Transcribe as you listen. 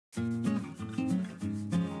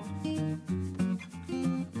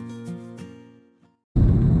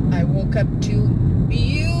woke up to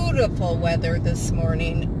beautiful weather this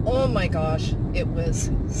morning. Oh my gosh, it was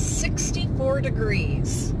 64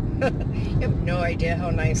 degrees. You have no idea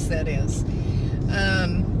how nice that is.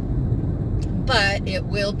 But it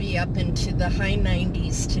will be up into the high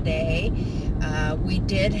 90s today. We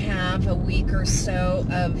did have a week or so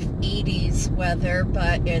of 80s weather,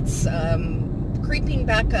 but it's creeping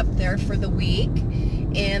back up there for the week.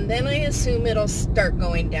 And then I assume it'll start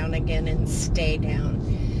going down again and stay down.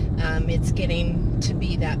 It's getting to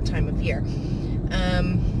be that time of year.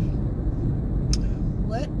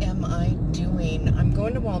 What am I doing? I'm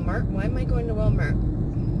going to Walmart. Why am I going to Walmart?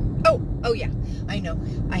 Oh yeah, I know.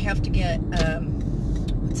 I have to get,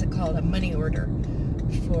 what's it called? A money order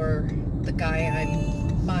for the guy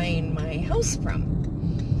I'm buying my house from.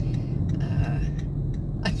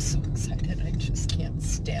 I'm so excited. I just can't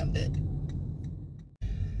stand it.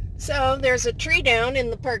 So there's a tree down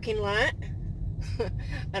in the parking lot.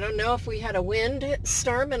 I don't know if we had a wind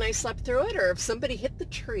storm and I slept through it or if somebody hit the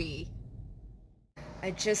tree.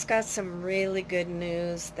 I just got some really good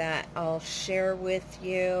news that I'll share with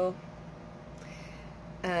you.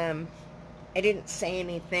 I didn't say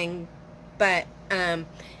anything, but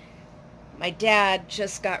my dad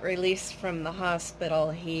just got released from the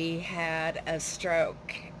hospital. He had a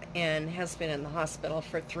stroke and has been in the hospital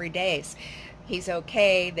for 3 days. He's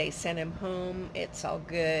okay. They sent him home. It's all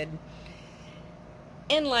good.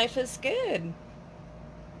 And life is good.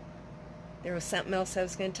 There was something else I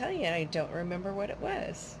was going to tell you. I don't remember what it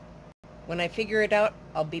was. When I figure it out,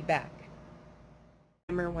 I'll be back.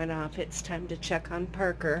 Timer went off. It's time to check on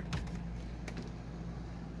Parker.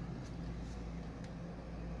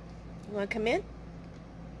 You want to come in?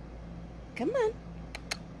 Come on.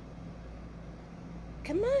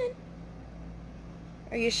 Come on.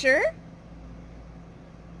 Are you sure?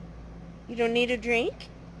 You don't need a drink?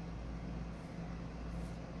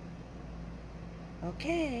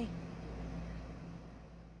 Okay.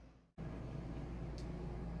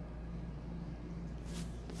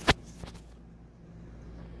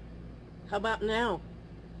 How about now?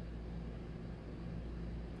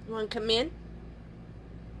 You want to come in?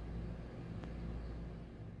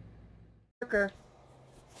 Parker.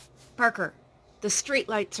 Parker, the street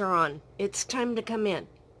lights are on. It's time to come in.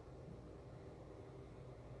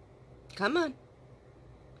 Come on.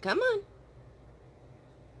 Come on.